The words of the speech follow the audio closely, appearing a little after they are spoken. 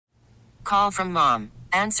call from mom.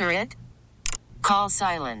 Answer it. Call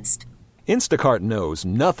silenced. Instacart knows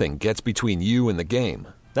nothing gets between you and the game.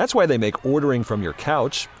 That's why they make ordering from your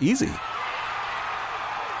couch easy.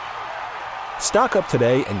 Stock up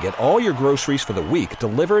today and get all your groceries for the week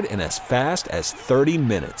delivered in as fast as 30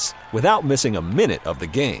 minutes without missing a minute of the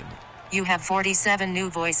game. You have 47 new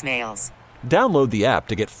voicemails. Download the app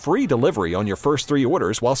to get free delivery on your first 3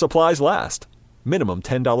 orders while supplies last. Minimum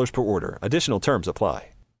 $10 per order. Additional terms apply.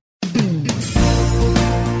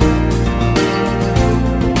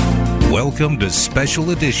 Welcome to Special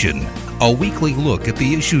Edition, a weekly look at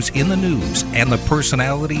the issues in the news and the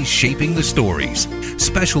personalities shaping the stories.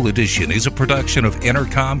 Special Edition is a production of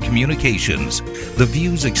Intercom Communications. The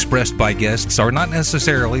views expressed by guests are not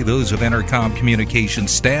necessarily those of Intercom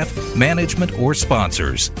Communications staff, management, or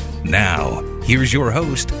sponsors. Now, here's your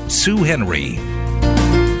host, Sue Henry.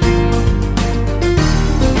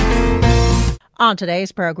 On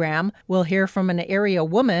today's program, we'll hear from an area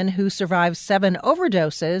woman who survived 7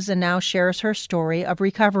 overdoses and now shares her story of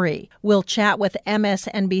recovery. We'll chat with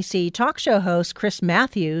MSNBC talk show host Chris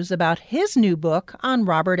Matthews about his new book on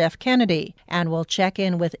Robert F. Kennedy. And we'll check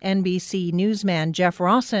in with NBC newsman Jeff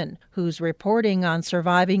Rossen, whose reporting on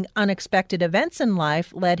surviving unexpected events in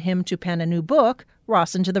life led him to pen a new book,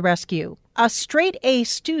 Rossen to the Rescue. A straight-A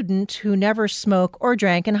student who never smoked or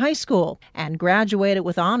drank in high school and graduated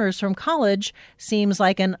with honors from college seems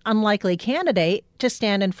like an unlikely candidate to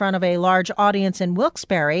stand in front of a large audience in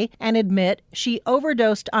Wilkes-Barre and admit she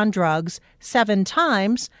overdosed on drugs 7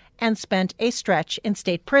 times and spent a stretch in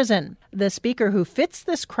state prison. The speaker who fits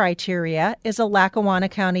this criteria is a Lackawanna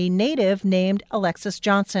County native named Alexis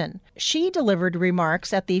Johnson. She delivered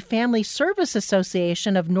remarks at the Family Service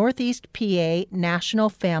Association of Northeast PA National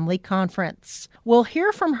Family Conference. We'll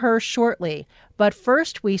hear from her shortly, but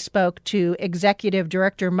first we spoke to Executive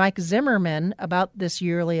Director Mike Zimmerman about this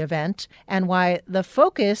yearly event and why the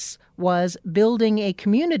focus was building a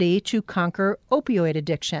community to conquer opioid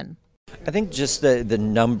addiction. I think just the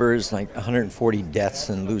numbers, like 140 deaths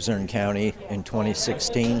in Luzerne County in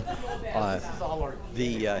 2016,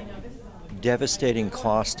 the devastating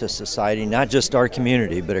cost to society, not just our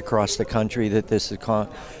community, but across the country that this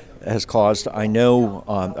has caused. I know,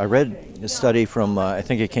 I read a study from, I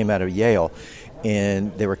think it came out of Yale,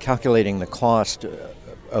 and they were calculating the cost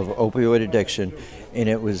of opioid addiction, and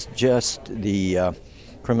it was just the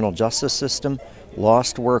criminal justice system,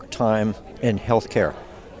 lost work time, and health care.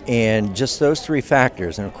 And just those 3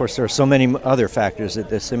 factors, and of course there are so many other factors that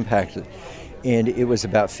this impacted, and it was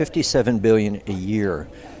about $57 billion a year.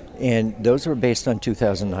 And those were based on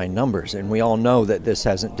 2009 numbers, and we all know that this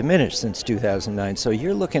hasn't diminished since 2009. So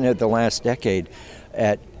you're looking at the last decade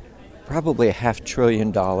at probably $500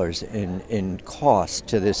 billion in cost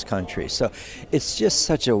to this country. So it's just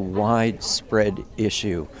such a widespread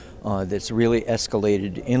issue that's really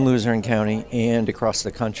escalated in Luzerne County and across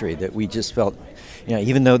the country that we just felt,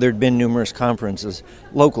 even though there'd been numerous conferences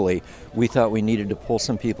locally, we thought we needed to pull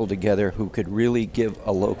some people together who could really give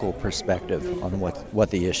a local perspective on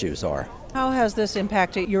what the issues are. How has this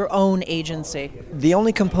impacted your own agency? The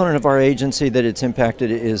only component of our agency that it's impacted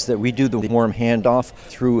is that we do the warm handoff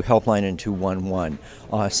through Helpline and 211.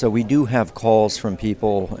 So we do have calls from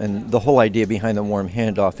people, and the whole idea behind the warm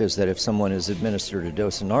handoff is that if someone is administered a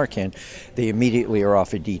dose of Narcan, they immediately are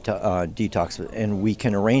off a detox, and we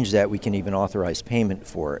can arrange that. We can even authorize payment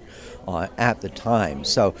for it at the time.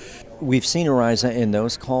 So we've seen a rise in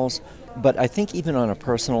those calls. But I think even on a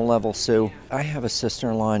personal level, Sue, I have a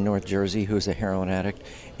sister-in-law in North Jersey who's a heroin addict,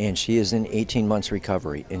 and she is in 18 months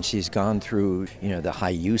recovery, and she's gone through, the high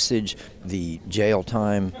usage, the jail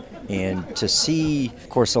time, and to see, of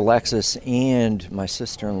course, Alexis and my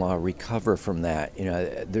sister-in-law recover from that,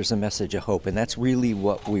 there's a message of hope, and that's really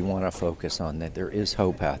what we want to focus on, that there is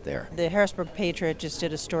hope out there. The Harrisburg Patriot just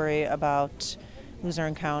did a story about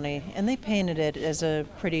Luzerne County, and they painted it as a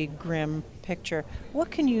pretty grim picture.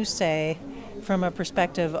 What can you say from a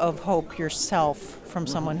perspective of hope yourself from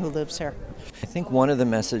someone who lives here? I think one of the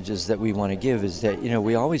messages that we want to give is that,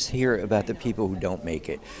 we always hear about the people who don't make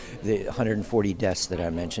it, the 140 deaths that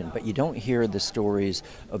I mentioned, but you don't hear the stories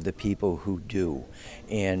of the people who do.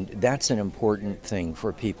 And that's an important thing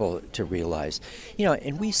for people to realize.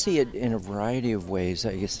 And we see it in a variety of ways,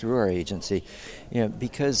 I guess, through our agency,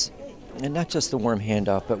 because and not just the warm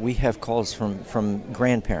handoff, but we have calls from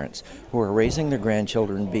grandparents who are raising their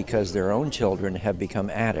grandchildren because their own children have become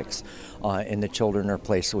addicts, and the children are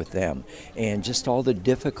placed with them. And just all the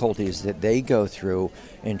difficulties that they go through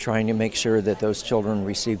in trying to make sure that those children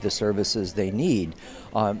receive the services they need,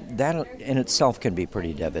 that in itself can be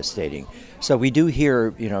pretty devastating. So we do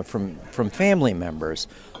hear, from family members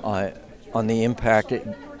on the impact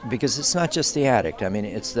because it's not just the addict. I mean,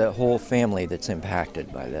 it's the whole family that's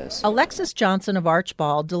impacted by this. Alexis Johnson of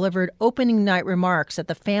Archbald delivered opening night remarks at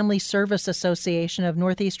the Family Service Association of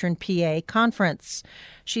Northeastern PA conference.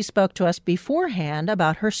 She spoke to us beforehand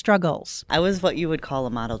about her struggles. I was what you would call a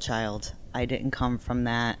model child. I didn't come from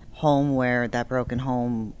that broken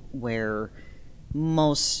home where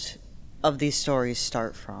most of these stories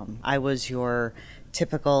start from. I was your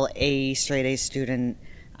typical straight A student.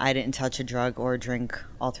 I didn't touch a drug or a drink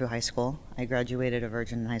all through high school. I graduated a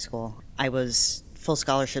virgin in high school. I was full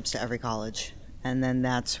scholarships to every college. And then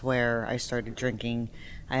that's where I started drinking.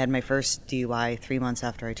 I had my first DUI 3 months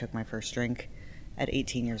after I took my first drink at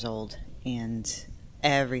 18 years old. And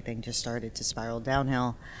everything just started to spiral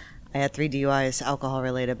downhill. I had 3 DUIs, alcohol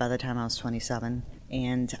related, by the time I was 27.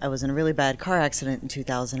 And I was in a really bad car accident in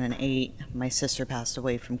 2008. My sister passed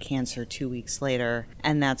away from cancer 2 weeks later,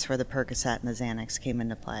 and that's where the Percocet and the Xanax came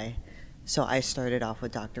into play. So I started off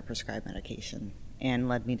with doctor-prescribed medication, and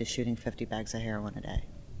led me to shooting 50 bags of heroin a day.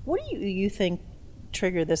 What do you think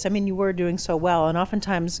triggered this? I mean, you were doing so well, and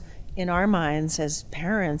oftentimes in our minds as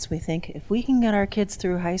parents, we think if we can get our kids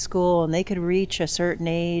through high school and they could reach a certain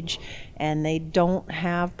age and they don't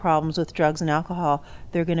have problems with drugs and alcohol,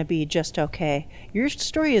 they're going to be just okay. Your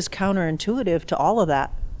story is counterintuitive to all of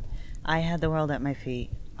that. I had the world at my feet.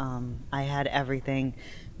 I had everything.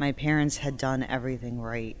 My parents had done everything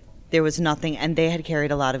right. There was nothing, and they had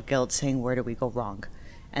carried a lot of guilt saying, where did we go wrong?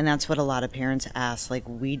 And that's what a lot of parents ask, like,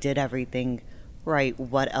 we did everything right,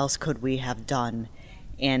 what else could we have done?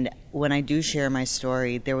 And when I do share my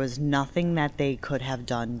story, there was nothing that they could have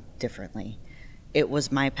done differently. It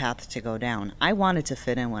was my path to go down. I wanted to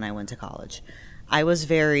fit in when I went to college. I was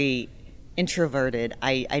very introverted.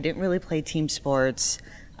 I didn't really play team sports.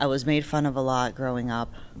 I was made fun of a lot growing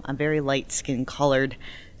up. I'm very light skin colored,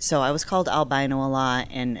 so I was called albino a lot,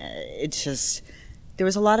 and it's just, there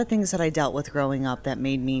was a lot of things that I dealt with growing up that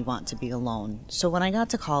made me want to be alone. So when I got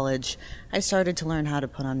to college, I started to learn how to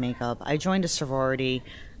put on makeup. I joined a sorority.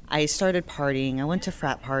 I started partying. I went to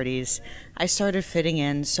frat parties. I started fitting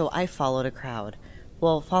in, so I followed a crowd.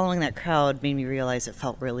 Well, following that crowd made me realize it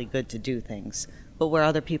felt really good to do things. But where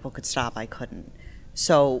other people could stop, I couldn't.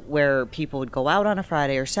 So where people would go out on a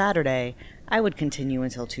Friday or Saturday, I would continue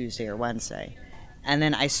until Tuesday or Wednesday. And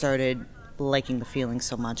then I started liking the feeling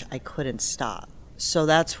so much I couldn't stop. So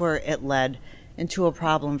that's where it led into a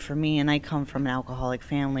problem for me, and I come from an alcoholic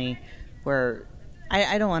family where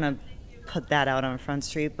I don't want to put that out on Front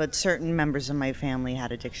Street, but certain members of my family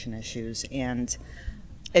had addiction issues, and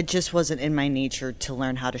it just wasn't in my nature to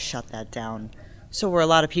learn how to shut that down. So where a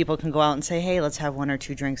lot of people can go out and say, hey, let's have 1 or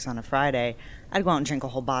 2 drinks on a Friday, I'd go out and drink a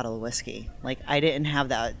whole bottle of whiskey. Like, I didn't have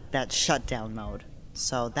that shutdown mode.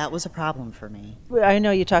 So that was a problem for me. I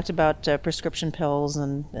know you talked about prescription pills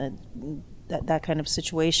and that kind of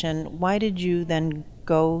situation. Why did you then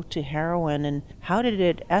go to heroin, and how did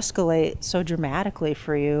it escalate so dramatically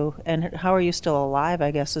for you? And how are you still alive,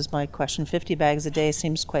 I guess, is my question. 50 bags a day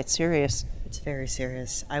seems quite serious. It's very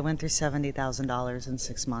serious. I went through $70,000 in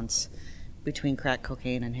 6 months between crack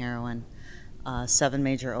cocaine and heroin. 7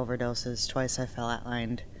 major overdoses. Twice I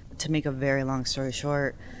flatlined. To make a very long story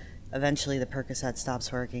short, eventually the Percocet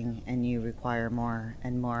stops working and you require more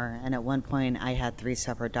and more. And at one point I had 3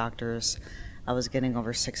 separate doctors. I was getting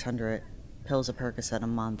over 600 pills of Percocet a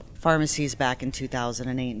month. Pharmacies back in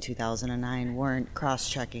 2008 and 2009 weren't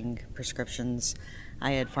cross-checking prescriptions.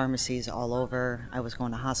 I had pharmacies all over. I was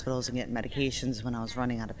going to hospitals and getting medications when I was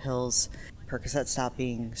running out of pills. Percocet stopped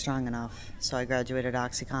being strong enough, so I graduated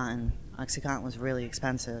OxyContin. OxyContin was really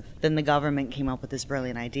expensive. Then the government came up with this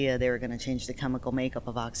brilliant idea. They were going to change the chemical makeup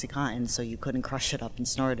of OxyContin so you couldn't crush it up and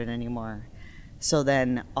snort it anymore. So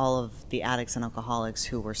then all of the addicts and alcoholics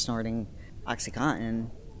who were snorting OxyContin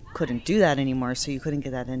couldn't do that anymore, so you couldn't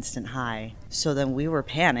get that instant high. So then we were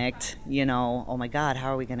panicked, oh my God,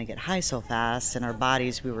 how are we going to get high so fast? In our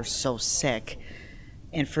bodies, we were so sick.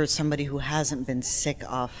 And for somebody who hasn't been sick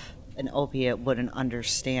off an opiate wouldn't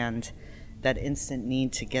understand that instant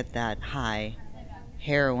need to get that high.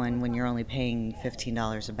 Heroin, when you're only paying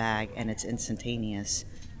 $15 a bag and it's instantaneous,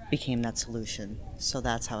 became that solution. So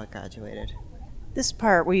that's how it graduated. This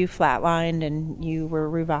part where you flatlined and you were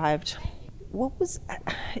revived,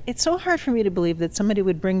 it's so hard for me to believe that somebody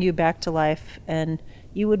would bring you back to life and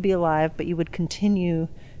you would be alive, but you would continue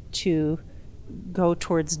to go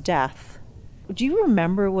towards death. Do you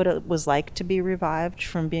remember what it was like to be revived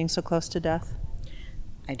from being so close to death?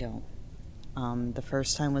 I don't. The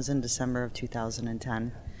first time was in December of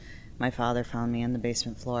 2010. My father found me on the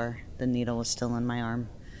basement floor. The needle was still in my arm.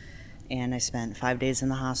 And I spent 5 days in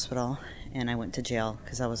the hospital, and I went to jail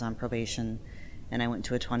because I was on probation. And I went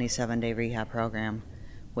to a 27-day rehab program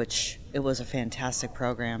which it was a fantastic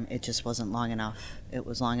program. It just wasn't long enough. It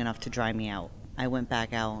was long enough to dry me out. I went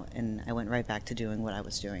back out and I went right back to doing what I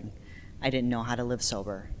was doing. I didn't know how to live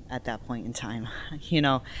sober at that point in time.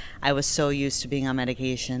 I was so used to being on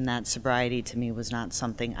medication that sobriety to me was not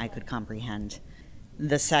something I could comprehend.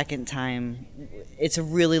 The second time, it's a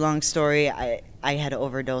really long story. I had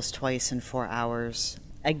overdosed twice in 4 hours.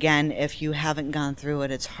 Again, if you haven't gone through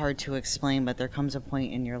it, it's hard to explain, but there comes a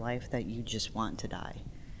point in your life that you just want to die.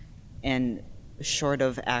 And short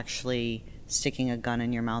of actually sticking a gun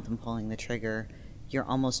in your mouth and pulling the trigger, you're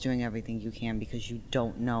almost doing everything you can because you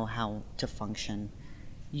don't know how to function.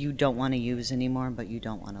 You don't want to use anymore, but you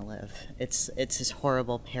don't want to live. It's this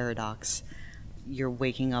horrible paradox. You're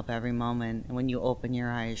waking up every moment, and when you open your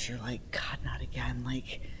eyes, you're like, God, not again.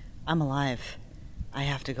 Like, I'm alive. I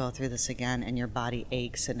have to go through this again, and your body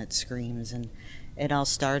aches and it screams. And it all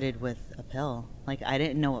started with a pill. Like, I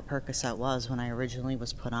didn't know what Percocet was when I originally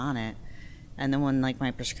was put on it. And then when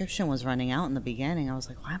my prescription was running out in the beginning, I was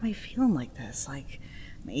like, why am I feeling like this? Like,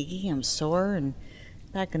 I'm achy, I'm sore. And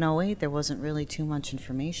back in '08, there wasn't really too much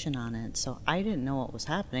information on it. So I didn't know what was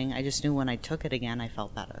happening. I just knew when I took it again, I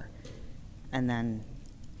felt better. And then,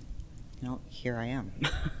 here I am.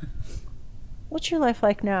 What's your life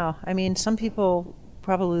like now? I mean, some people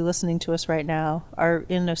probably listening to us right now are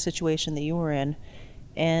in a situation that you were in,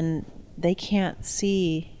 and they can't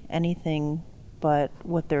see anything but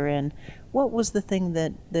what they're in. What was the thing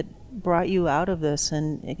that brought you out of this?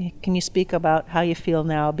 And can you speak about how you feel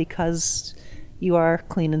now because you are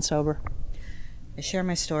clean and sober? I share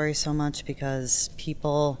my story so much because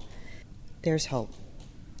there's hope.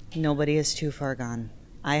 Nobody is too far gone.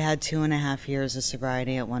 I had 2.5 years of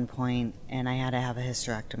sobriety at one point, and I had to have a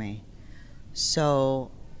hysterectomy.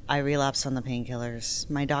 So I relapsed on the painkillers.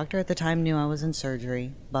 My doctor at the time knew I was in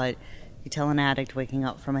surgery, but you tell an addict waking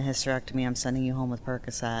up from a hysterectomy, I'm sending you home with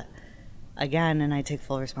Percocet. Again, and I take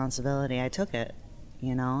full responsibility. I took it,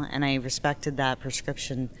 and I respected that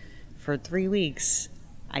prescription for 3 weeks.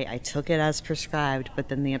 I took it as prescribed, but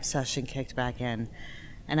then the obsession kicked back in.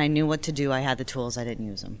 And I knew what to do. I had the tools. I didn't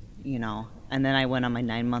use them, And then I went on my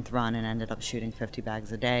 9-month run and ended up shooting 50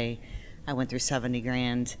 bags a day. I went through 70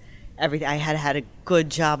 grand. Everything. I had a good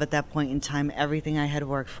job at that point in time. Everything I had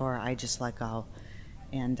worked for, I just let go.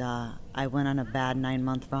 And I went on a bad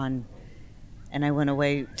 9-month run. And I went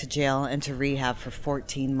away to jail and to rehab for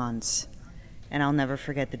 14 months. And I'll never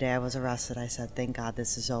forget the day I was arrested. I said, thank God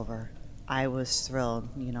this is over. I was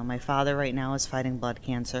thrilled. My father right now is fighting blood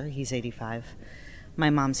cancer. He's 85. My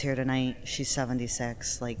mom's here tonight. She's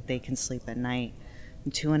 76. Like, they can sleep at night.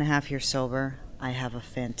 I'm 2.5 years sober. I have a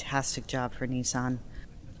fantastic job for Nissan.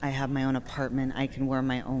 I have my own apartment. I can wear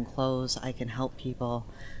my own clothes. I can help people.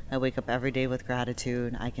 I wake up every day with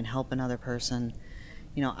gratitude. I can help another person.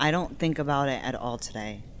 I don't think about it at all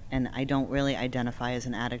today. And I don't really identify as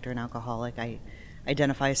an addict or an alcoholic. I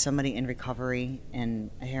identify as somebody in recovery and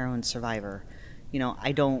a heroin survivor.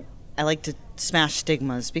 I like to smash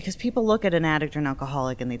stigmas because people look at an addict or an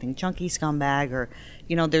alcoholic and they think junkie, scumbag, or,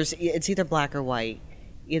 it's either black or white.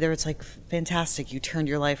 Either it's like, fantastic, you turned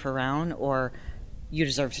your life around, or you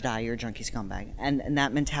deserve to die, you're a junkie scumbag. And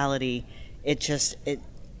that mentality,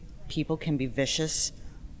 people can be vicious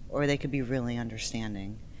or they could be really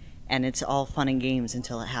understanding. And it's all fun and games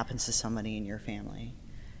until it happens to somebody in your family,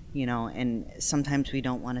 and sometimes we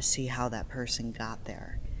don't want to see how that person got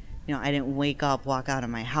there. I didn't wake up, walk out of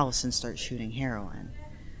my house and start shooting heroin.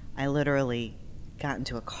 I literally got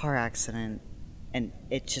into a car accident and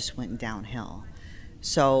it just went downhill.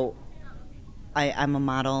 So I'm a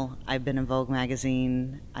model. I've been in Vogue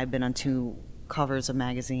magazine. I've been on 2 covers of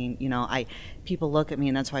magazine. People look at me,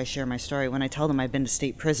 and that's why I share my story. When I tell them I've been to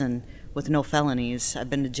state prison with no felonies, I've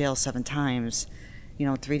been to jail 7 times, 3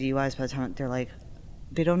 DUIs by the time, they're like,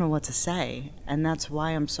 they don't know what to say. And that's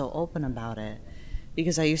why I'm so open about it.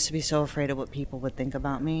 Because I used to be so afraid of what people would think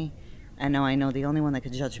about me. And now I know the only one that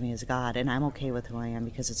could judge me is God, and I'm okay with who I am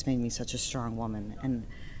because it's made me such a strong woman. And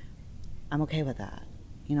I'm okay with that.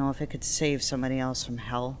 If it could save somebody else from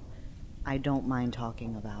hell, I don't mind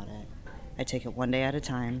talking about it. I take it one day at a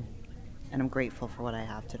time, and I'm grateful for what I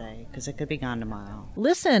have today because it could be gone tomorrow.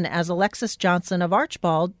 Listen as Alexis Johnson of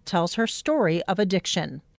Archbald tells her story of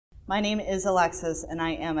addiction. My name is Alexis, and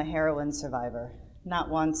I am a heroin survivor. Not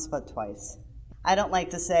once, but twice. I don't like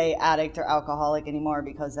to say addict or alcoholic anymore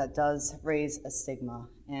because that does raise a stigma.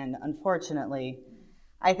 And unfortunately,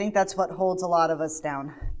 I think that's what holds a lot of us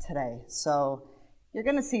down today. So you're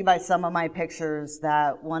going to see by some of my pictures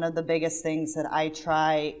that one of the biggest things that I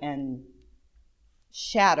try and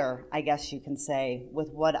shatter, I guess you can say, with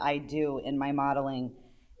what I do in my modeling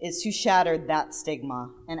is to shatter that stigma.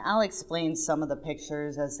 And I'll explain some of the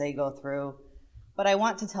pictures as they go through. But I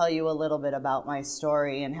want to tell you a little bit about my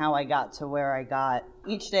story and how I got to where I got.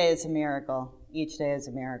 Each day is a miracle. Each day is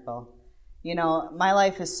a miracle. You know, my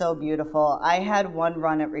life is so beautiful. I had one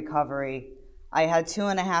run at recovery. I had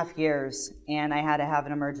 2.5 years, and I had to have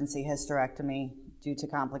an emergency hysterectomy due to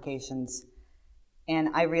complications. And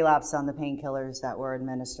I relapsed on the painkillers that were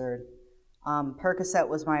administered. Percocet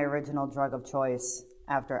was my original drug of choice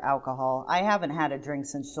after alcohol. I haven't had a drink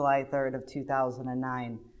since July 3rd of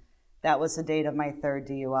 2009. That was the date of my 3rd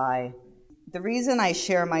DUI. The reason I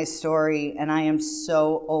share my story, and I am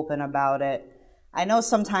so open about it, I know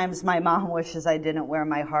sometimes my mom wishes I didn't wear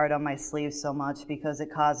my heart on my sleeve so much because it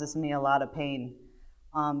causes me a lot of pain,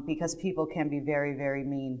 because people can be very, very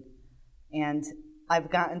mean. And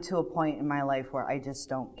I've gotten to a point in my life where I just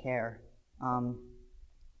don't care.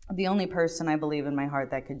 The only person I believe in my heart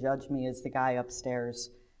that could judge me is the guy upstairs,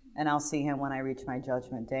 and I'll see him when I reach my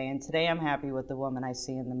judgment day. And today I'm happy with the woman I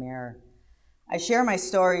see in the mirror. I share my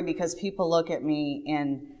story because people look at me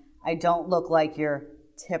and I don't look like your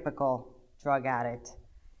typical drug addict.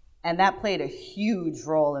 And that played a huge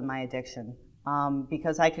role in my addiction,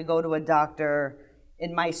 because I could go to a doctor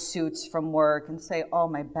in my suits from work and say, oh,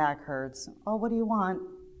 my back hurts. Oh, what do you want?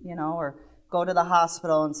 You know, or go to the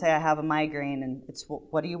hospital and say I have a migraine, and it's,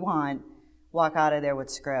 what do you want? Walk out of there with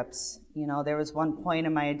scripts. You know, there was one point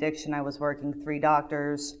in my addiction, I was working 3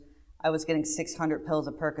 doctors. I was getting 600 pills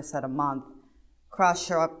of Percocet a month,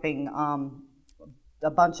 cross-shopping a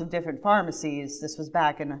bunch of different pharmacies. This was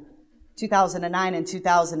back in 2009 and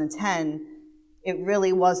 2010. It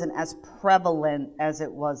really wasn't as prevalent as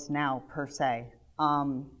it was now, per se.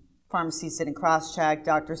 Pharmacies didn't cross-check,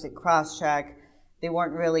 doctors didn't cross-check. They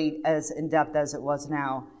weren't really as in-depth as it was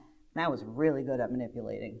now. And I was really good at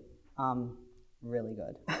manipulating, really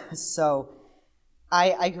good. So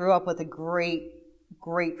I grew up with a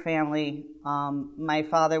great family. My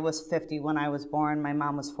father was 50 when I was born. My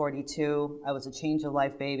mom was 42. I was a change of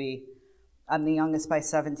life baby. I'm the youngest by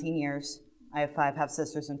 17 years. I have 5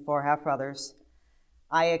 half-sisters and 4 half-brothers.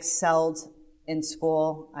 I excelled in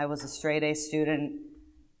school. I was a straight A student.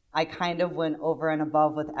 I kind of went over and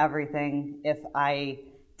above with everything. If I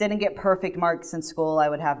didn't get perfect marks in school, I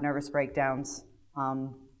would have nervous breakdowns.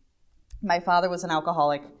 My father was an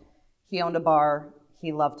alcoholic. He owned a bar.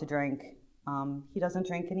 He loved to drink. He doesn't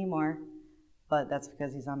drink anymore, but that's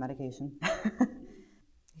because he's on medication.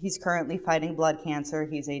 He's currently fighting blood cancer.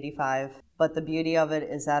 He's 85. But the beauty of it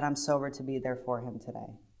is that I'm sober to be there for him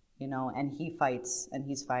today, you know, and he fights and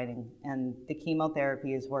he's fighting, and the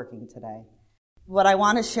chemotherapy is working today. What I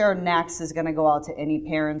want to share next is going to go out to any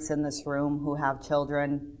parents in this room who have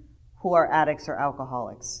children who are addicts or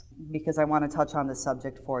alcoholics, because I want to touch on this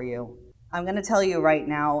subject for you. I'm going to tell you right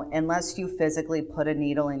now, unless you physically put a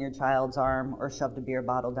needle in your child's arm or shoved a beer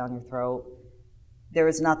bottle down your throat, there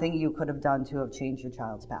is nothing you could have done to have changed your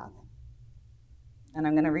child's path. And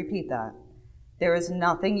I'm going to repeat that. There is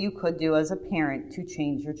nothing you could do as a parent to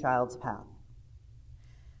change your child's path.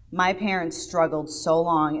 My parents struggled so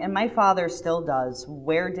long, and my father still does.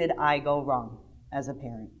 Where did I go wrong as a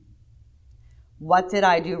parent? What did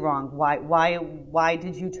I do wrong? Why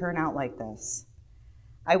did you turn out like this?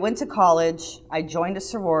 I went to college. I joined a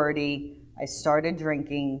sorority. I started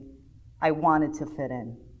drinking. I wanted to fit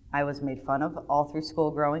in. I was made fun of all through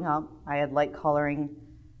school growing up. I had light coloring.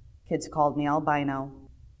 Kids called me albino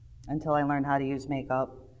until I learned how to use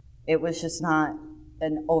makeup. It was just not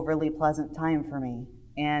an overly pleasant time for me.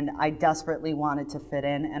 And I desperately wanted to fit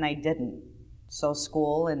in, and I didn't. So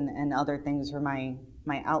school and other things were my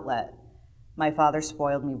outlet. My father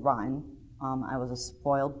spoiled me rotten. I was a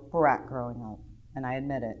spoiled brat growing up, and I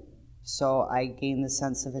admit it. So I gained the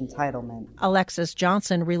sense of entitlement. Alexis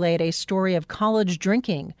Johnson relayed a story of college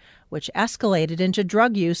drinking, which escalated into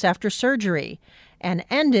drug use after surgery and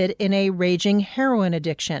ended in a raging heroin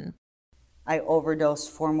addiction. I overdosed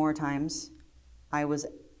 4 more times. I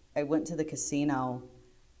went to the casino,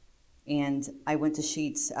 and I went to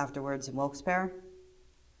Sheetz afterwards in Wilkes-Barre.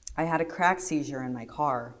 I had a crack seizure in my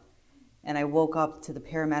car, and I woke up to the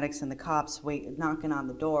paramedics and the cops knocking on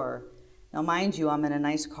the door. Now, mind you, I'm in a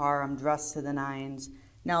nice car. I'm dressed to the nines.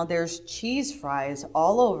 Now, there's cheese fries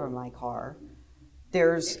all over my car.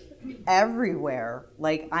 There's everywhere.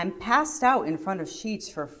 Like, I'm passed out in front of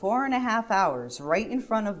Sheetz for 4.5 hours, right in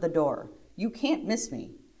front of the door. You can't miss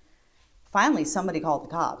me. Finally, somebody called the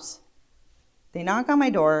cops. They knock on my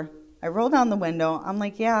door. I roll down the window. I'm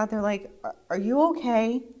like, yeah. They're like, are you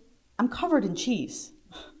okay? I'm covered in cheese.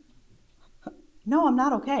 No, I'm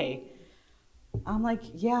not okay. I'm like,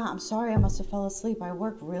 yeah, I'm sorry. I must have fell asleep. I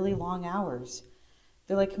work really long hours.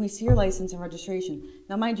 They're like, can we see your license and registration?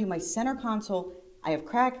 Now, mind you, my center console, I have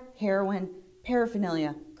crack, heroin,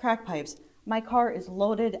 paraphernalia, crack pipes. My car is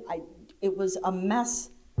loaded. It was a mess.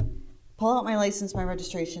 Pull out my license, my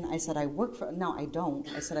registration. I said, I work for, no, I don't.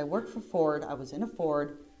 I said, I work for Ford. I was in a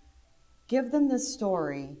Ford. Give them this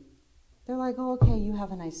story. They're like, oh, okay, you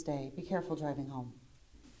have a nice day. Be careful driving home.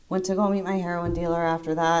 Went to go meet my heroin dealer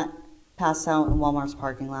after that. Passed out in Walmart's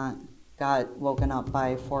parking lot. Got woken up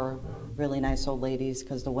by 4 really nice old ladies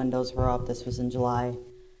because the windows were up. This was in July,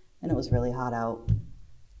 and it was really hot out.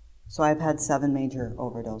 So I've had 7 major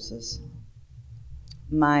overdoses.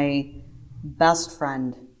 My best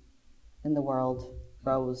friend in the world,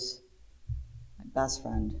 Rose, my best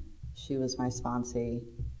friend, she was my sponsee,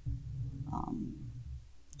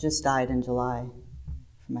 just died in July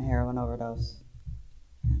from a heroin overdose.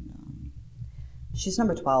 And she's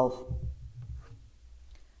number 12.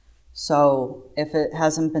 So if it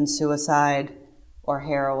hasn't been suicide or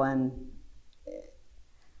heroin,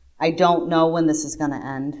 I don't know when this is going to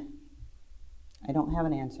end. I don't have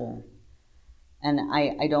an answer. And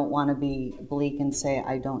I don't want to be bleak and say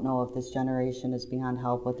I don't know if this generation is beyond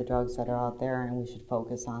help with the drugs that are out there and we should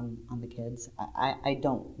focus on the kids. I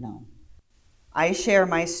don't know. I share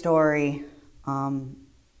my story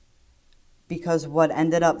because what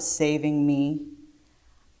ended up saving me,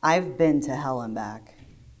 I've been to hell and back.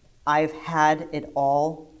 I've had it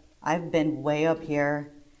all. I've been way up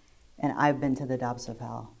here, and I've been to the depths of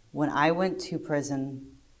hell. When I went to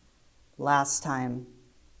prison last time,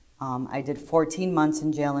 I did 14 months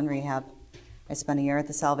in jail and rehab. I spent a year at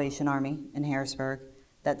the Salvation Army in Harrisburg.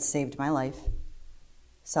 That saved my life.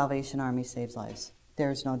 Salvation Army saves lives.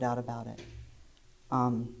 There's no doubt about it.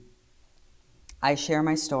 I share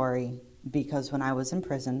my story because when I was in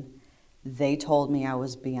prison, they told me I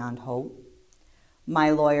was beyond hope.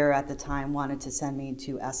 My lawyer at the time wanted to send me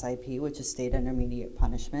to SIP, which is State Intermediate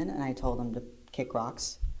Punishment, and I told him to kick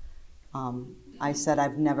rocks. I said,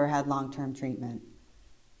 I've never had long-term treatment.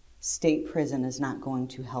 State prison is not going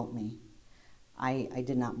to help me. I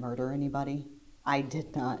did not murder anybody. I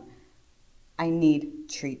did not. I need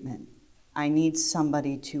treatment. I need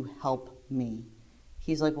somebody to help me.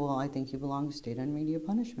 He's like, well, I think you belong to State Intermediate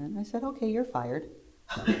Punishment. I said, okay, you're fired.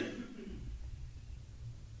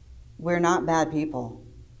 We're not bad people.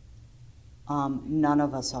 None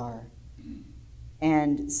of us are.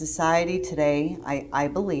 And society today, I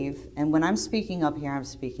believe, and when I'm speaking up here, I'm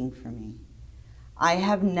speaking for me. I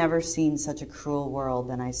have never seen such a cruel world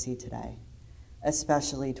than I see today,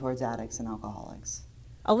 especially towards addicts and alcoholics.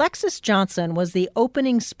 Alexis Johnson was the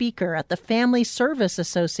opening speaker at the Family Service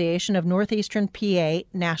Association of Northeastern PA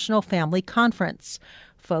National Family Conference,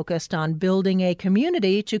 focused on building a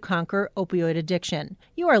community to conquer opioid addiction.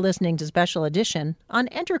 You are listening to Special Edition on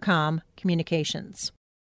Entercom Communications.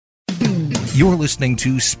 You're listening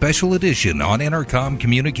to Special Edition on Entercom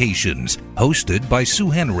Communications, hosted by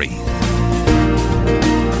Sue Henry.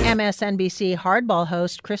 MSNBC Hardball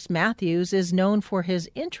host Chris Matthews is known for his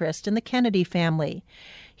interest in the Kennedy family.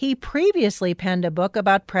 He previously penned a book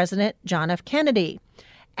about President John F. Kennedy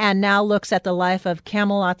and now looks at the life of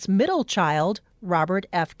Camelot's middle child, Robert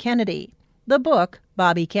F. Kennedy. The book,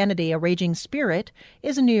 Bobby Kennedy, A Raging Spirit,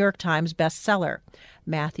 is a New York Times bestseller.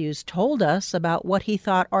 Matthews told us about what he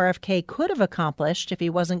thought RFK could have accomplished if he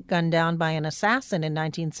wasn't gunned down by an assassin in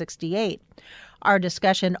 1968. Our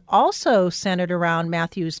discussion also centered around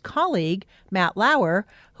Matthews' colleague, Matt Lauer,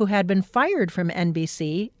 who had been fired from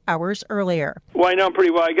NBC hours earlier. Well, I know him pretty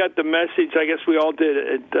well. I got the message, I guess we all did,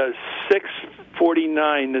 at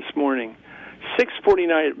 6:49 this morning.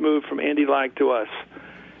 6:49 it moved from Andy Lack to us.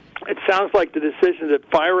 It sounds like the decision to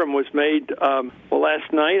fire him was made,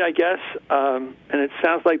 last night, I guess, and it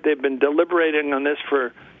sounds like they've been deliberating on this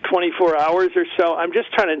for 24 hours or so. I'm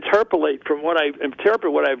just trying to interpolate what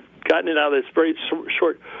I've gotten out of this very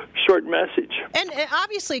short message. And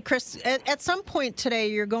obviously, Chris, at some point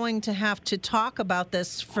today, you're going to have to talk about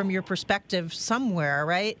this from your perspective somewhere,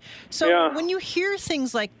 right? So When you hear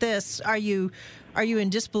things like this, are you in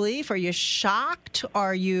disbelief? Are you shocked?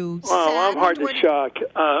 Are you sad? Well, I'm hard to shock.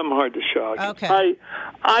 I'm hard to shock. Okay.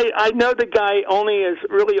 I know the guy only is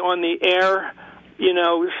really on the air,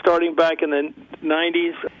 starting back in the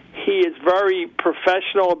 90s. He is very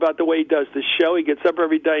professional about the way he does the show. He gets up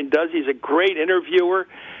every day and does. He's a great interviewer,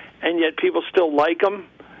 and yet people still like him.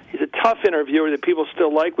 He's a tough interviewer that people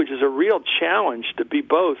still like, which is a real challenge to be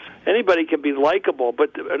both. Anybody can be likable, but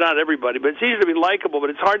not everybody. But it's easy to be likable, but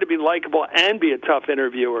it's hard to be likable and be a tough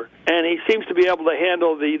interviewer. And he seems to be able to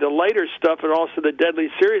handle the lighter stuff and also the deadly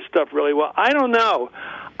serious stuff really well. I don't know.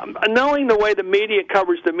 knowing the way the media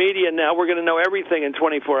covers the media now, we're going to know everything in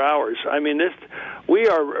 24 hours. I mean, we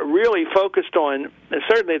are really focused on,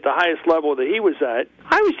 certainly at the highest level that he was at.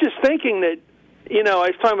 I was just thinking that, I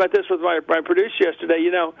was talking about this with my producer yesterday,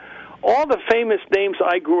 all the famous names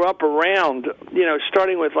I grew up around,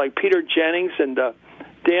 starting with like Peter Jennings and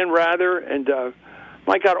Dan Rather and,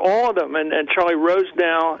 my God, all of them, and Charlie Rose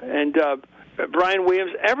now, and Brian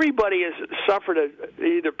Williams. Everybody has suffered,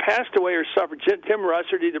 either passed away or suffered. Tim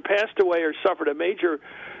Russert either passed away or suffered a major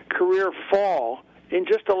career fall in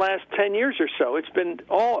just the last 10 years or so. It's been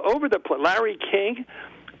all over the place. Larry King,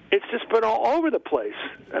 it's just been all over the place.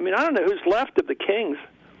 I mean, I don't know who's left of the Kings.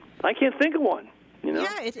 I can't think of one.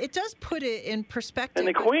 Yeah, it does put it in perspective. And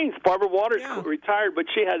the Queens, Barbara Walters retired, but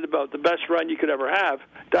she had about the best run you could ever have.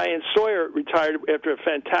 Diane Sawyer retired after a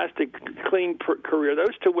fantastic, clean career.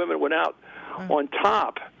 Those two women went out on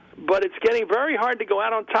top. But it's getting very hard to go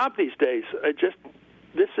out on top these days.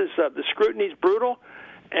 The scrutiny's brutal,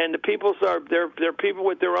 and the people's they're people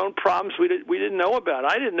with their own problems we didn't know about.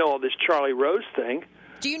 I didn't know all this Charlie Rose thing.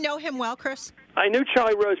 Do you know him well, Chris? I knew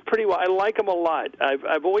Charlie Rose pretty well. I like him a lot.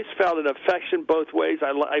 I've always felt an affection both ways.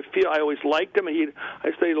 I feel I always liked him.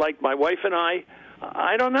 I say he liked my wife and I.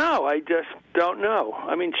 I don't know. I just don't know.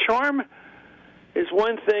 I mean, charm is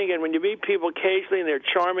one thing, and when you meet people occasionally and they're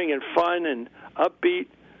charming and fun and upbeat,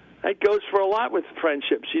 that goes for a lot with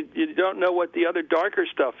friendships. You don't know what the other darker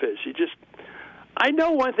stuff is. I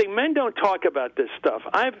know one thing. Men don't talk about this stuff.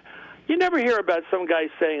 You never hear about some guy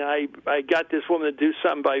saying, I got this woman to do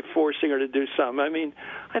something by forcing her to do something. I mean,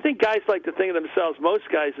 I think guys like to think of themselves, most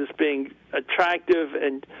guys, as being attractive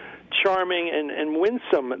and charming and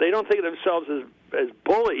winsome. They don't think of themselves as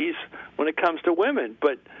bullies when it comes to women.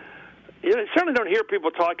 But you certainly don't hear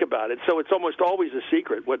people talk about it, so it's almost always a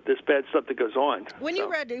secret what this bad stuff that goes on. When you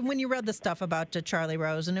read the stuff about Charlie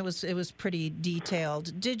Rose, and it was pretty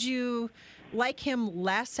detailed, did you like him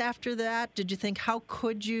less after that? Did you think, how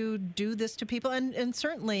could you do this to people? And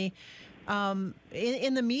certainly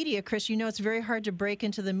in the media, Chris, it's very hard to break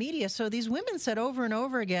into the media. So these women said over and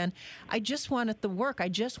over again, I just wanted the work. I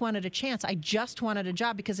just wanted a chance. I just wanted a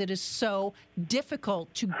job, because it is so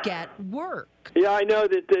difficult to get work. Yeah, I know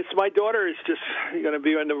that my daughter is just going to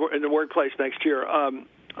be in the workplace next year. I'm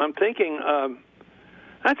thinking,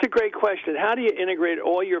 that's a great question. How do you integrate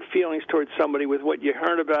all your feelings towards somebody with what you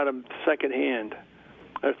heard about them secondhand?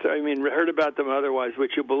 Heard about them otherwise,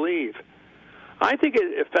 which you believe. I think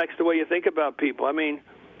it affects the way you think about people. I mean,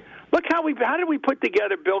 look how did we put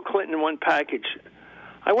together Bill Clinton in one package?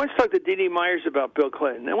 I once talked to Dee Dee Myers about Bill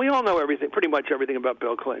Clinton, and we all know pretty much everything about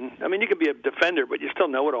Bill Clinton. I mean, you can be a defender, but you still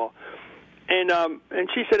know it all. And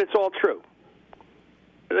she said it's all true.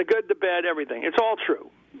 The good, the bad, everything. It's all true.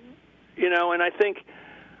 And I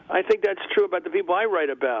think that's true about the people I write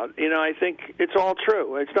about. I think it's all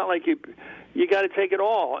true. It's not like you got to take it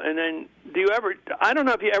all. And then I don't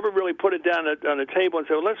know if you ever really put it down on a table and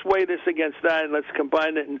say, well, let's weigh this against that and let's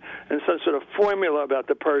combine it in some sort of formula about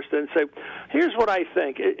the person and say, here's what I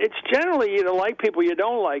think. It's generally you don't like people, you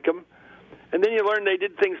don't like them, and then you learn they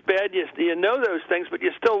did things bad. You know those things, but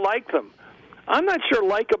you still like them. I'm not sure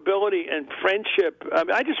likability and friendship.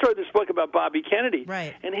 I just wrote this book about Bobby Kennedy,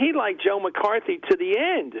 right? And he liked Joe McCarthy to the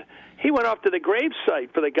end. He went off to the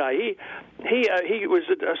gravesite for the guy. He was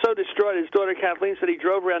so distraught. His daughter Kathleen said he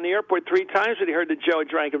drove around the airport 3 times when he heard that Joe had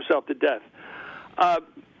drank himself to death.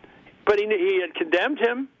 But he had condemned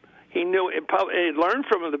him. He knew he had learned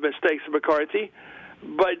from the mistakes of McCarthy,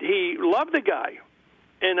 but he loved the guy.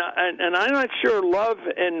 And I'm not sure love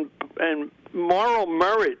and moral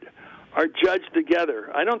merit are judged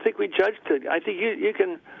together. I don't think we judge I think you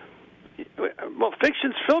can. Well,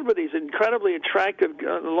 fiction's filled with these incredibly attractive,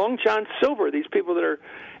 Long John Silver, these people that are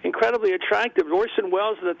incredibly attractive, Orson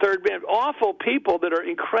Welles and the Third Band, awful people that are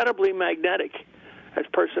incredibly magnetic as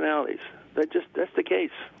personalities. That's the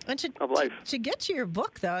case of life. To get to your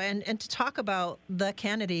book, though, and to talk about the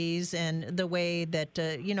Kennedys and the way that,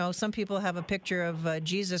 some people have a picture of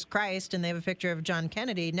Jesus Christ and they have a picture of John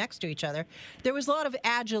Kennedy next to each other. There was a lot of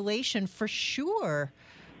adulation for sure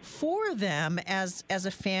for them as a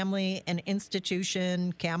family, an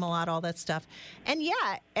institution, Camelot, all that stuff. And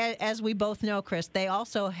yeah, as we both know, Chris, they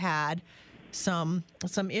also had some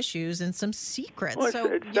issues and some secrets. Well,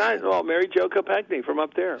 it's not all Mary Jo Kopechne from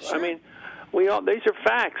up there. Sure. I mean, these are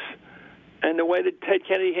facts. And the way that Ted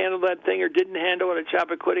Kennedy handled that thing or didn't handle it at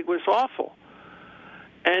Chappaquiddick was awful.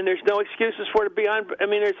 And there's no excuses for it beyond. I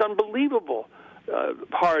mean, there's unbelievable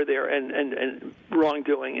horror there and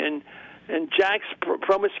wrongdoing. And Jack's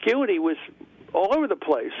promiscuity was all over the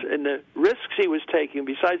place, and the risks he was taking,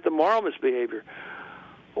 besides the moral misbehavior,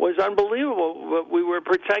 was unbelievable. We were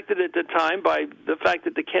protected at the time by the fact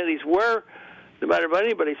that the Kennedys were, no matter what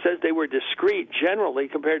anybody says, they were discreet generally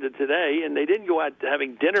compared to today, and they didn't go out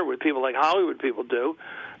having dinner with people like Hollywood people do.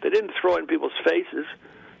 They didn't throw it in people's faces.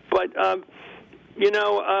 But, the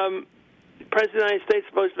President of the United States is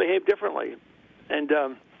supposed to behave differently. And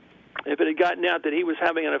if it had gotten out that he was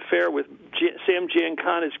having an affair with Sam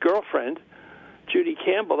Giancana's girlfriend, Judy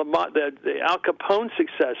Campbell, the Al Capone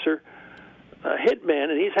successor, hitman,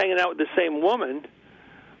 and he's hanging out with the same woman,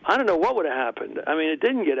 I don't know what would have happened. I mean, it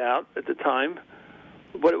didn't get out at the time,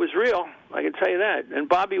 but it was real. I can tell you that. And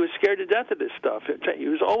Bobby was scared to death of this stuff. He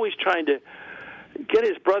was always trying to get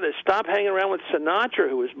his brother to stop hanging around with Sinatra,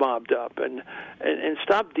 who was mobbed up, and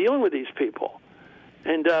stop dealing with these people.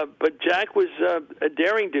 And but Jack was a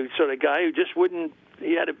daring dude sort of guy who just wouldn't.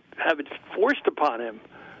 He had to have it forced upon him.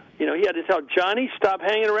 You know, he had to tell Johnny, stop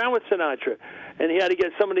hanging around with Sinatra. And he had to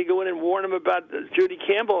get somebody to go in and warn him about Judy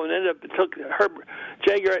Campbell, and ended up it took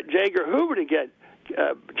Jager Hoover to get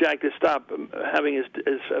Jack to stop having his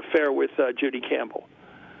affair with Judy Campbell.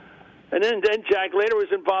 And then Jack later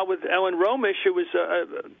was involved with Ellen Romish, who was a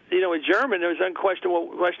German. There was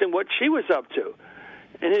unquestionable questioning what she was up to.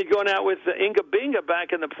 And he'd gone out with Inga Binga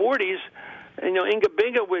back in the 40s. And, Inga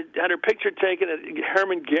Binga had her picture taken at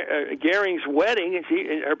Hermann Goering's wedding, and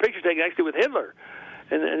her picture taken actually with Hitler.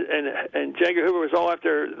 And J. Edgar Hoover was all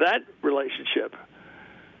after that relationship.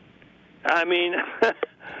 I mean,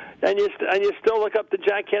 and you still look up to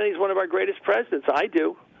Jack Kennedy as one of our greatest presidents. I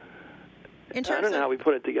do. I don't know how we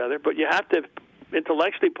put it together, but you have to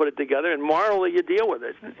intellectually put it together, and morally you deal with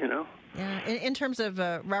it, Yeah, in terms of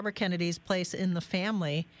Robert Kennedy's place in the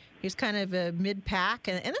family, he's kind of a mid-pack,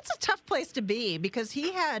 and it's a tough place to be because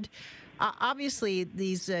he had obviously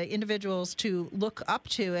these individuals to look up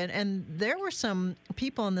to, and there were some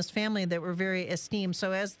people in this family that were very esteemed.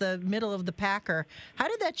 So as the middle of the packer, how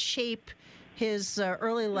did that shape his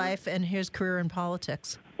early life and his career in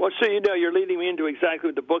politics? Well, so you're leading me into exactly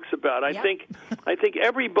what the book's about. I think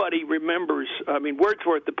everybody remembers. I mean,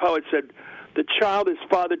 Wordsworth, the poet, said, "The child is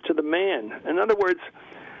father to the man." In other words,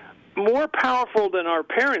 more powerful than our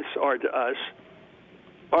parents are to us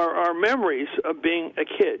are our memories of being a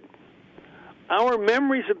kid. Our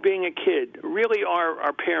memories of being a kid really are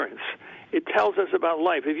our parents. It tells us about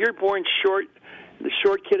life. If you're born short, the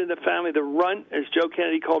short kid in the family, the runt, as Joe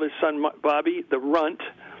Kennedy called his son Bobby, the runt,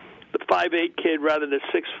 the 5'8" kid rather than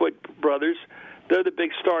the 6-foot brothers, they're the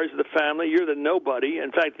big stars of the family. You're the nobody.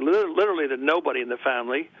 In fact, literally the nobody in the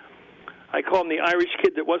family. I call him the Irish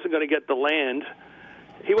kid that wasn't going to get the land.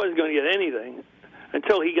 He wasn't going to get anything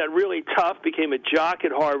until he got really tough, became a jock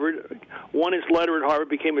at Harvard, won his letter at Harvard,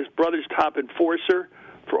 became his brother's top enforcer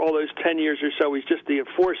for all those 10 years or so. He's just the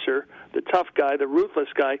enforcer, the tough guy, the ruthless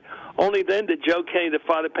guy. Only then did Joe Kennedy, the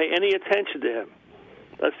father, pay any attention to him.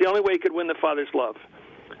 That's the only way he could win the father's love.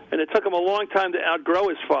 And it took him a long time to outgrow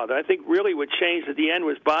his father. I think really what changed at the end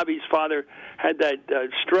was Bobby's father had that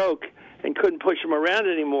stroke and couldn't push him around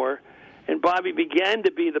anymore. And Bobby began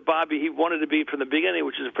to be the Bobby he wanted to be from the beginning,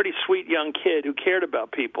 which is a pretty sweet young kid who cared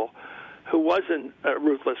about people, who wasn't a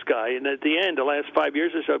ruthless guy. And at the end, the last 5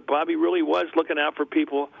 years or so, Bobby really was looking out for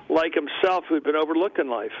people like himself who'd been overlooked in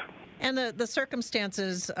life. And the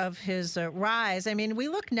circumstances of his rise, I mean, we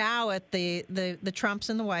look now at the Trumps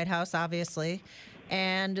in the White House, obviously,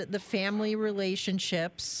 and the family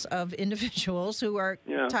relationships of individuals who are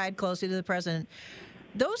tied closely to the president.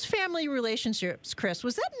 Those family relationships, Chris,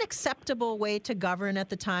 was that an acceptable way to govern at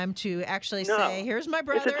the time, to actually say, here's my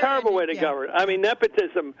brother? It's a terrible way to govern. I mean,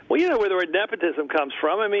 nepotism, well, you know where the word nepotism comes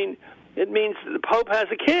from. I mean, it means the Pope has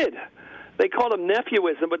a kid. They called him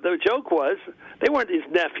nephewism, but the joke was they weren't his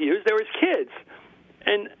nephews, they were his kids.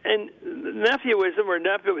 And nephewism or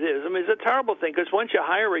nepotism is a terrible thing because once you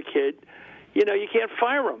hire a kid, you can't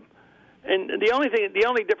fire him. And the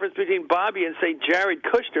only difference between Bobby and, say, Jared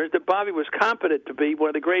Kushner is that Bobby was competent to be one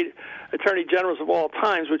of the great attorney generals of all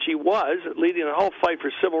times, which he was, leading a whole fight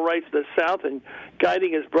for civil rights in the South and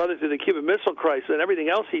guiding his brother through the Cuban Missile Crisis and everything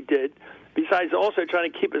else he did, besides also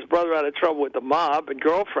trying to keep his brother out of trouble with the mob and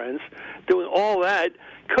girlfriends, doing all that.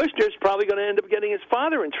 Kushner's probably going to end up getting his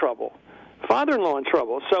father-in-law in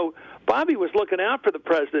trouble. So Bobby was looking out for the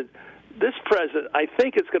president. This president, I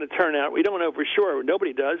think it's going to turn out, we don't know for sure,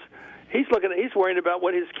 nobody does, he's worrying about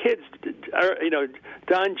what his kids,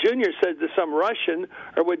 Don Jr. said to some Russian,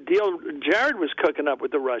 or what deal Jared was cooking up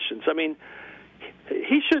with the Russians. I mean,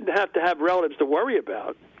 he shouldn't have to have relatives to worry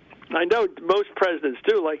about. I know most presidents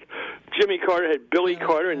do, like Jimmy Carter had Billy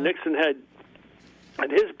Carter, and Nixon had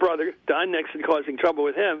his brother, Don Nixon, causing trouble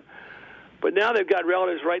with him. But now they've got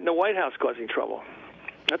relatives right in the White House causing trouble.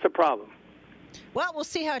 That's a problem. Well, we'll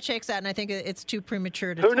see how it shakes out, and I think it's too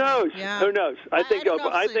premature to Who tell. knows? Yeah. Who knows? I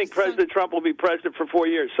think President Trump will be president for 4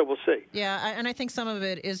 years, so we'll see. Yeah, and I think some of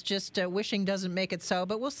it is just wishing doesn't make it so,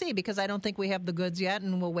 but we'll see, because I don't think we have the goods yet,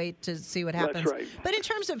 and we'll wait to see what happens. That's right. But in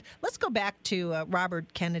terms of, let's go back to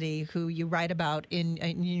Robert Kennedy, who you write about in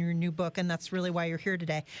your new book, and that's really why you're here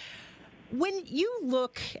today. When you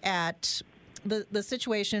look at the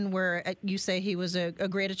situation where you say he was a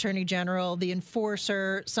great attorney general, the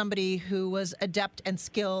enforcer, somebody who was adept and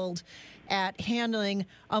skilled at handling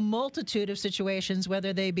a multitude of situations,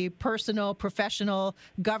 whether they be personal, professional,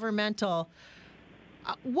 governmental,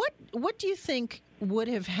 what do you think would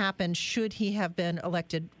have happened should he have been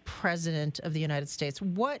elected president of the United States?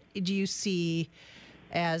 What do you see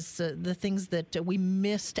as the things that we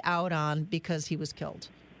missed out on because he was killed?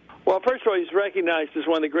 Well, first of all, he's recognized as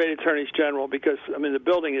one of the great attorneys general because, the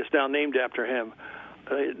building is now named after him,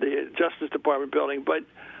 the Justice Department building. But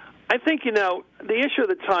I think, the issue of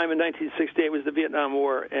the time in 1968 was the Vietnam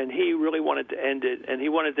War, and he really wanted to end it, and he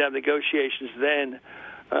wanted to have negotiations then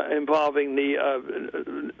involving the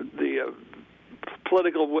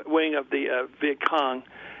political wing of the Viet Cong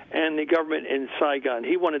and the government in Saigon.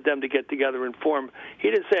 He wanted them to get together and form,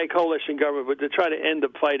 he didn't say a coalition government, but to try to end the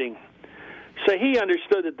fighting. So he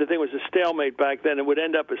understood that the thing was a stalemate back then and would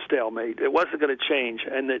end up a stalemate. It wasn't going to change,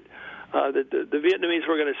 and that the Vietnamese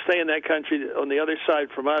were going to stay in that country on the other side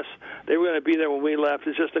from us. They were going to be there when we left.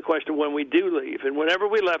 It's just a question of when we do leave. And whenever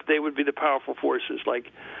we left, they would be the powerful forces.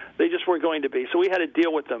 Like, they just weren't going to be. So we had to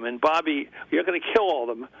deal with them. And Bobby, you're not going to kill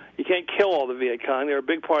all of them. You can't kill all the Viet Cong. They're a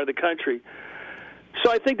big part of the country.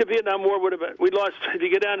 So I think the Vietnam War would have been, we lost, if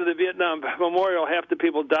you get down to the Vietnam Memorial, half the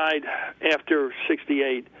people died after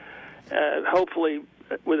 68. Hopefully,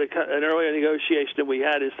 with an earlier negotiation that we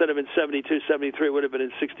had, instead of in 72, 73, it would have been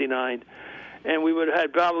in 69. And we would have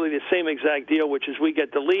had probably the same exact deal, which is we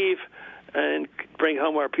get to leave and bring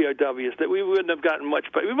home our POWs. That we wouldn't have gotten much,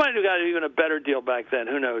 but we might have gotten even a better deal back then.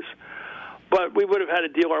 Who knows? But we would have had to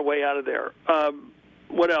deal our way out of there.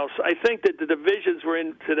 What else? I think that the divisions we're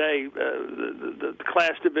in today, the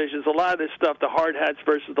class divisions, a lot of this stuff, the hard hats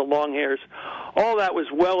versus the long hairs, all that was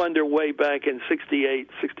well underway back in 68,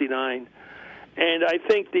 69. And I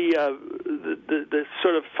think the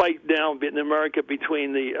sort of fight now in America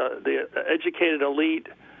between the educated elite,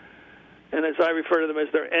 and as I refer to them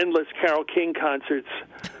as their endless Carole King concerts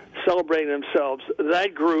celebrating themselves,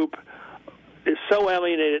 that group is so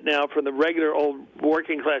alienated now from the regular old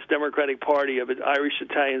working-class Democratic Party of Irish,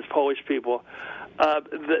 Italians, Polish people.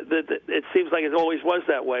 It seems like it always was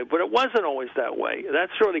that way, but it wasn't always that way.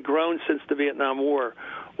 That's really grown since the Vietnam War,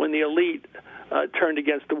 when the elite turned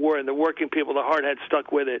against the war and the working people, the hard hats,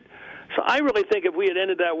 stuck with it. So I really think if we had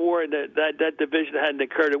ended that war and that division hadn't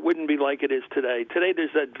occurred, it wouldn't be like it is today. Today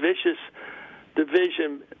there's that vicious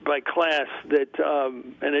division by class that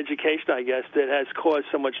and education, I guess, that has caused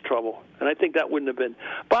so much trouble. And I think that wouldn't have been.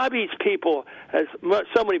 Bobby's people, as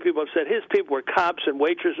so many people have said, his people were cops and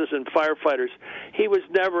waitresses and firefighters. He was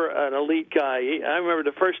never an elite guy. I remember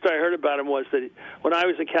the first I heard about him was that when I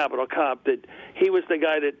was a Capitol cop, that he was the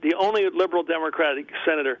guy that the only liberal Democratic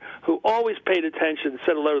senator who always paid attention and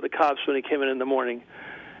said hello to the cops when he came in the morning.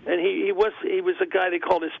 And he was a guy they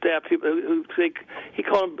called his staff people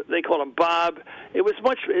they called him Bob. It was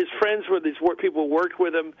much his friends were these people who worked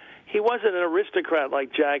with him. He wasn't an aristocrat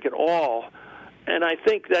like Jack at all. And I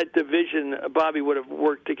think that division, Bobby would have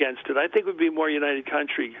worked against it. I think it would be a more united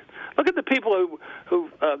country. Look at the people who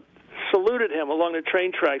saluted him along the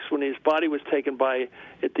train tracks when his body was taken by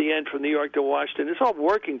at the end from New York to Washington. It's all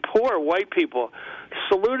working, poor white people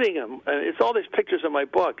saluting him. It's all these pictures in my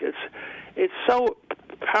book. It's so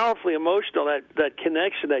powerfully emotional, that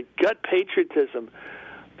connection, that gut patriotism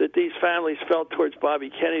that these families felt towards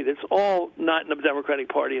Bobby Kennedy. That's all not in the Democratic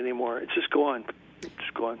Party anymore. It's just gone.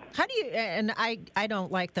 How do you, and I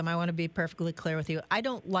don't like them, I want to be perfectly clear with you. I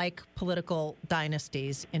don't like political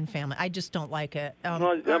dynasties in family. I just don't like it.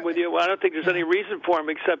 Well, I'm with you. Well, I don't think there's any reason for them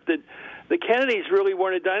except that the Kennedys really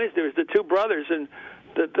weren't a dynasty. There was the two brothers, and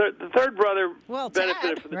the third brother benefited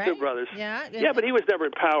Ted, from the right? two brothers. Yeah, but he was never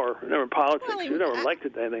in power, never in politics. Well, he was never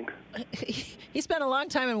elected to anything. He spent a long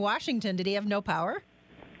time in Washington. Did he have no power?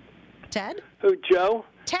 Ted? Who, Joe?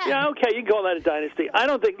 Ted. Yeah, okay, you can call that a dynasty. I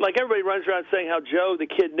don't think, like everybody runs around saying how Joe, the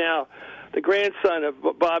kid now, the grandson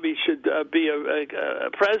of Bobby, should be a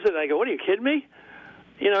president. I go, what, are you kidding me?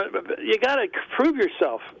 You got to prove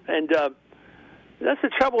yourself. And that's the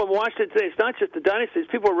trouble in Washington today. It's not just the dynasties.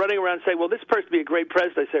 People are running around saying, well, this person would be a great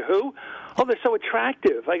president. I say, who? Oh, they're so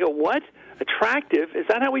attractive. I go, what? Attractive? Is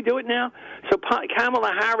that how we do it now? So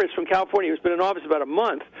Kamala Harris from California, who's been in office about a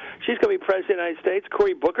month, she's going to be president of the United States.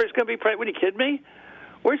 Cory Booker's going to be president. What, are you kidding me?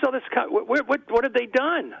 Where's all this? What have they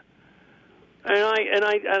done? And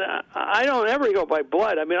I don't ever go by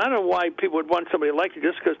blood. I mean, I don't know why people would want somebody elected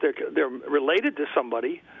just because they're related to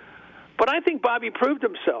somebody. But I think Bobby proved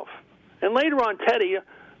himself. And later on, Teddy,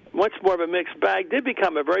 much more of a mixed bag, did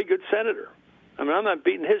become a very good senator. I mean, I'm not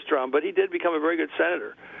beating his drum, but he did become a very good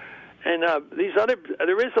senator. And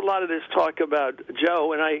there is a lot of this talk about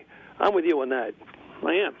Joe, and I'm with you on that.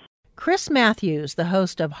 I am. Chris Matthews, the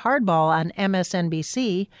host of Hardball on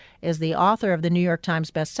MSNBC, is the author of the New York Times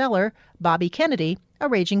bestseller, Bobby Kennedy, A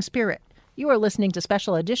Raging Spirit. You are listening to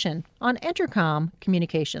Special Edition on Entercom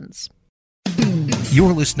Communications.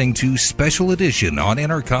 You're listening to Special Edition on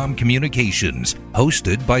Entercom Communications,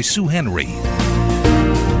 hosted by Sue Henry.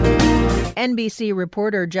 NBC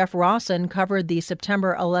reporter Jeff Rossen covered the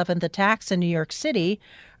September 11th attacks in New York City,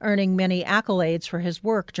 earning many accolades for his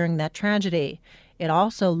work during that tragedy. It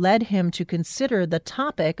also led him to consider the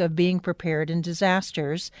topic of being prepared in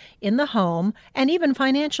disasters, in the home, and even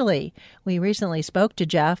financially. We recently spoke to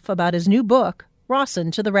Jeff about his new book,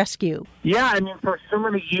 Rossen to the Rescue. Yeah, I mean, for so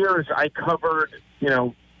many years I covered,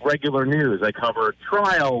 regular news. I covered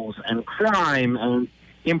trials and crime and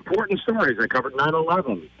important stories. I covered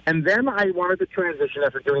 9/11. And then I wanted to transition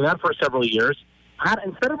after doing that for several years.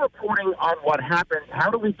 Instead of reporting on what happened,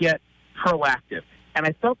 how do we get proactive? And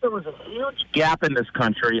I felt there was a huge gap in this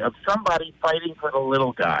country of somebody fighting for the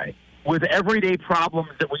little guy with everyday problems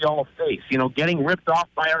that we all face. Getting ripped off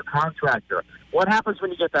by our contractor. What happens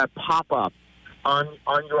when you get that pop-up on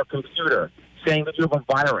your computer saying that you have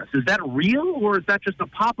a virus? Is that real, or is that just a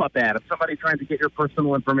pop-up ad of somebody trying to get your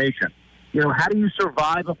personal information? How do you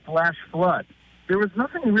survive a flash flood? There was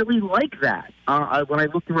nothing really like that when I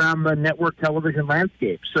looked around the network television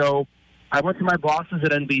landscape. So I went to my bosses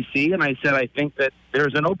at NBC and I said, I think that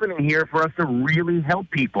there's an opening here for us to really help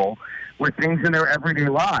people with things in their everyday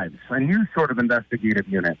lives, a new sort of investigative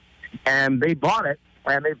unit. And they bought it,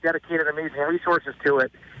 and they've dedicated amazing resources to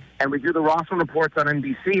it. And we do the Rossen reports on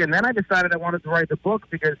NBC. And then I decided I wanted to write the book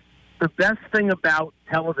because the best thing about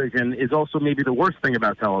television is also maybe the worst thing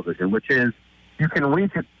about television, which is you can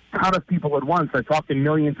reach a ton of people at once. I talk to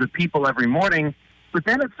millions of people every morning. But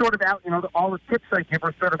then it's sort of out, all the tips I give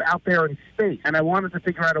are sort of out there in space. And I wanted to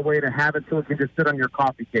figure out a way to have it so it can just sit on your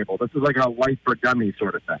coffee table. This is like a life for dummies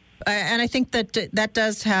sort of thing. And I think that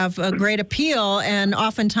does have a great appeal. And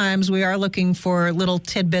oftentimes we are looking for little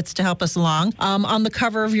tidbits to help us along. On the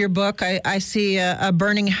cover of your book, I see a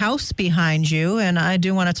burning house behind you. And I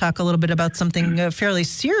do want to talk a little bit about something fairly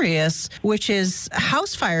serious, which is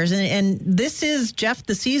house fires. And this is, Jeff,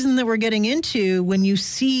 the season that we're getting into when you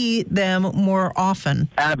see them more often.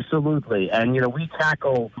 Absolutely. And, we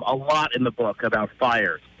tackle a lot in the book about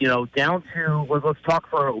fires, down to, let's talk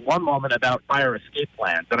for one moment about fire escape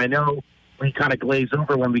plans. And I know we kind of glaze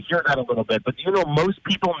over when we hear that a little bit, but most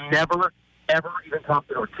people never, ever even talk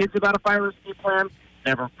to their kids about a fire escape plan,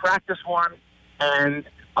 never practice one. And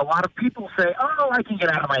a lot of people say, oh, I can get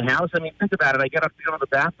out of my house. I mean, think about it. I get up to go to the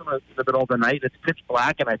bathroom in the middle of the night. It's pitch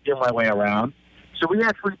black, and I feel my way around. So we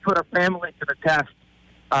actually put a family to the test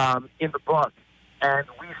in the book. And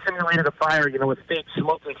we simulated a fire, with fake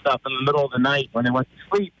smoke and stuff in the middle of the night when they went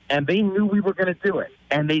to sleep. And they knew we were going to do it.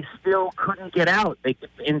 And they still couldn't get out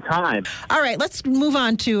in time. All right, let's move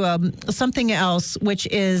on to something else, which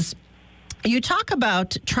is you talk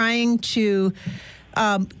about trying to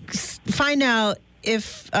find out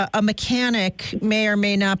if a mechanic may or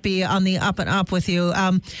may not be on the up and up with you.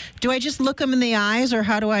 Do I just look them in the eyes, or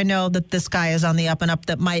how do I know that this guy is on the up and up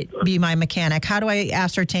that might be my mechanic? How do I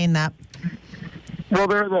ascertain that? Well,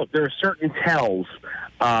 there are certain tells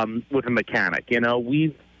with a mechanic.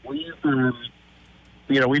 We've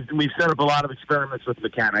set up a lot of experiments with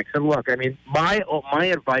mechanics. And look, I mean, my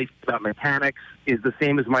advice about mechanics is the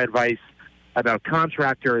same as my advice about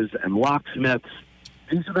contractors and locksmiths.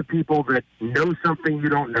 These are the people that know something you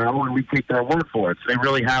don't know, and we take their word for it. So they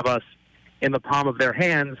really have us in the palm of their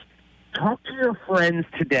hands. Talk to your friends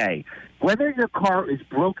today, whether your car is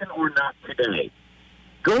broken or not today.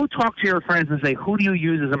 Go talk to your friends and say, who do you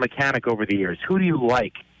use as a mechanic over the years? Who do you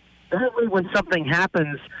like? That way, when something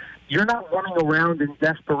happens, you're not running around in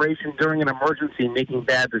desperation during an emergency making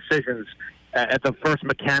bad decisions at the first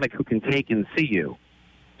mechanic who can take and see you.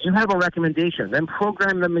 You have a recommendation. Then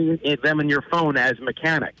program them in your phone as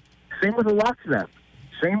mechanic. Same with a locksmith.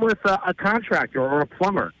 Same with a contractor or a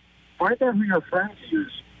plumber. Find out who your friends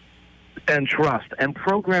use and trust, and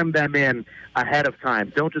program them in ahead of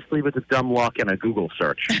time. Don't just leave it to dumb luck and a Google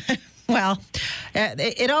search. Well,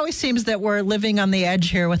 it always seems that we're living on the edge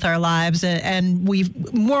here with our lives, and we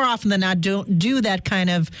more often than not don't do that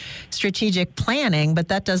kind of strategic planning, but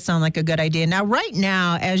that does sound like a good idea. Now, right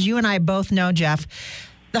now, as you and I both know, Jeff,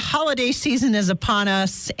 the holiday season is upon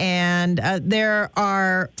us, and there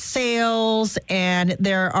are sales, and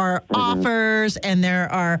there are offers, and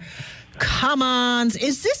there are come-ons.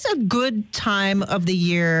 Is this a good time of the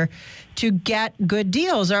year to get good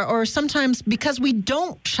deals? Or sometimes, because we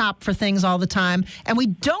don't shop for things all the time and we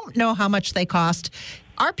don't know how much they cost,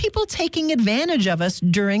 are people taking advantage of us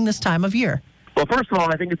during this time of year? Well, first of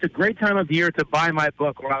all, I think it's a great time of year to buy my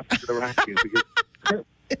book, Rossen to the Rescue, because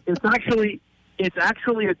it's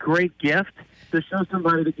actually a great gift to show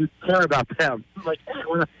somebody that you care about them. Like, hey, I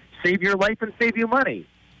want to save your life and save you money.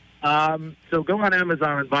 So go on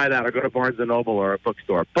Amazon and buy that, or go to Barnes & Noble or a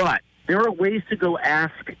bookstore. But there are ways to go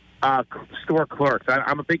ask store clerks.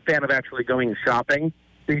 I'm a big fan of actually going shopping,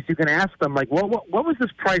 because you can ask them, like, well, what was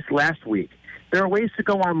this price last week? There are ways to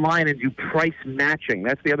go online and do price matching.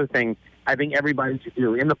 That's the other thing I think everybody should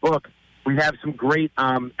do. In the book, we have some great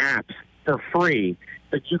apps for free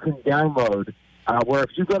that you can download, where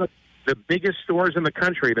if you go to the biggest stores in the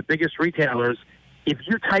country, the biggest retailers, if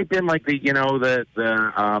you type in like the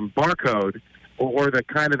barcode or the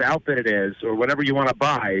kind of outfit it is, or whatever you want to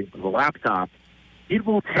buy, the laptop, it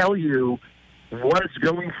will tell you what it's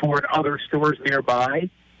going for at other stores nearby.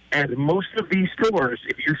 And most of these stores,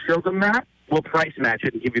 if you show them that, will price match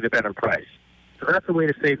it and give you the better price. So that's a way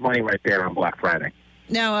to save money right there on Black Friday.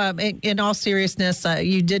 Now, in all seriousness,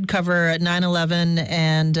 you did cover 9/11,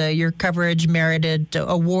 and your coverage merited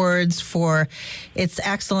awards for its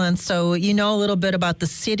excellence. So you know a little bit about the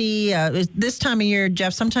city. This time of year,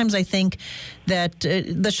 Jeff, sometimes I think that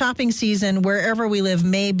the shopping season, wherever we live,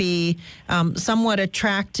 may be somewhat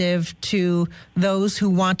attractive to those who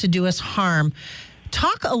want to do us harm.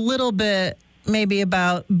 Talk a little bit maybe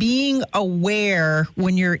about being aware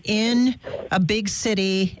when you're in a big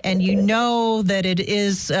city and you know that it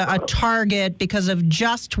is a target because of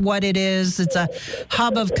just what it is. It's a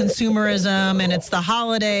hub of consumerism, and it's the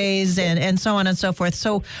holidays and so on and so forth.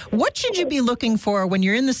 So what should you be looking for when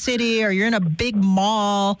you're in the city or you're in a big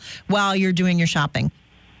mall while you're doing your shopping?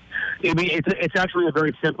 I mean, it's actually a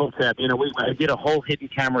very simple tip. You know, I did a whole hidden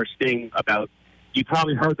camera sting about, you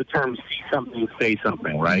probably heard the term see something, say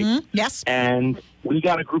something, right? Mm-hmm. Yes. And we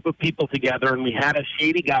got a group of people together, and we had a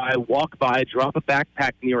shady guy walk by, drop a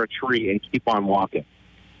backpack near a tree, and keep on walking.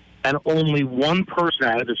 And only one person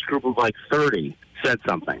out of this group of like 30 said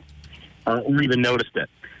something or even noticed it.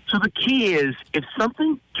 So the key is, if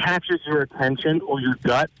something catches your attention or your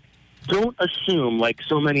gut, don't assume, like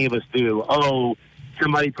so many of us do, oh,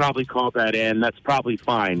 somebody probably called that in, that's probably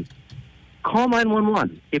fine. Call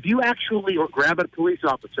 911. If you actually, or grab a police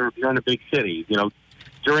officer if you're in a big city, you know,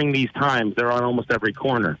 during these times, they're on almost every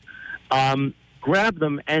corner. Grab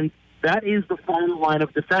them, and that is the final line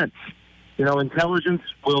of defense. You know, intelligence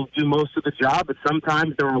will do most of the job, but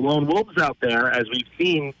sometimes there are lone wolves out there, as we've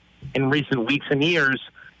seen in recent weeks and years,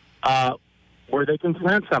 where they can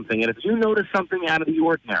plant something. And if you notice something out of the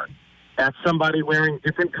ordinary, that's somebody wearing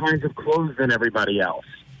different kinds of clothes than everybody else,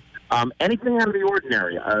 anything out of the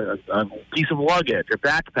ordinary, a piece of luggage, a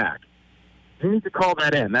backpack, you need to call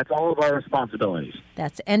that in. That's all of our responsibilities.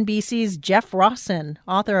 That's NBC's Jeff Rossen,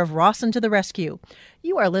 author of Rossen to the Rescue.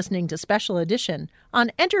 You are listening to Special Edition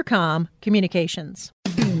on Entercom Communications.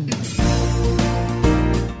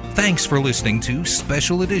 Thanks for listening to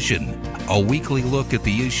Special Edition, a weekly look at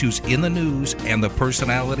the issues in the news and the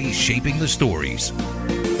personalities shaping the stories.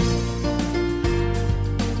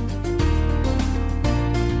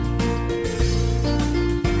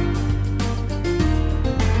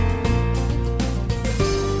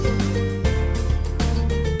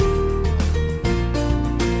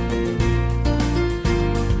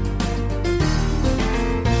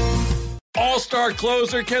 All-star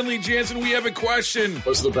closer Kenley Jansen, we have a question.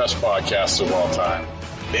 What's the best podcast of all time?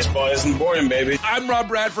 Baseball isn't boring, baby. I'm Rob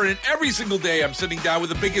Bradford, and every single day I'm sitting down with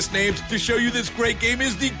the biggest names to show you this great game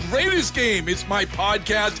is the greatest game. It's my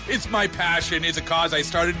podcast. It's my passion. It's a cause I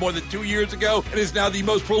started more than 2 years ago and is now the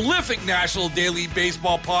most prolific national daily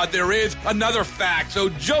baseball pod there is. Another fact, so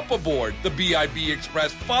jump aboard the BIB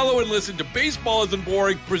Express. Follow and listen to Baseball Isn't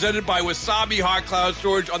Boring, presented by Wasabi Hot Cloud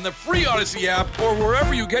Storage on the free Odyssey app or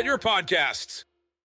wherever you get your podcasts.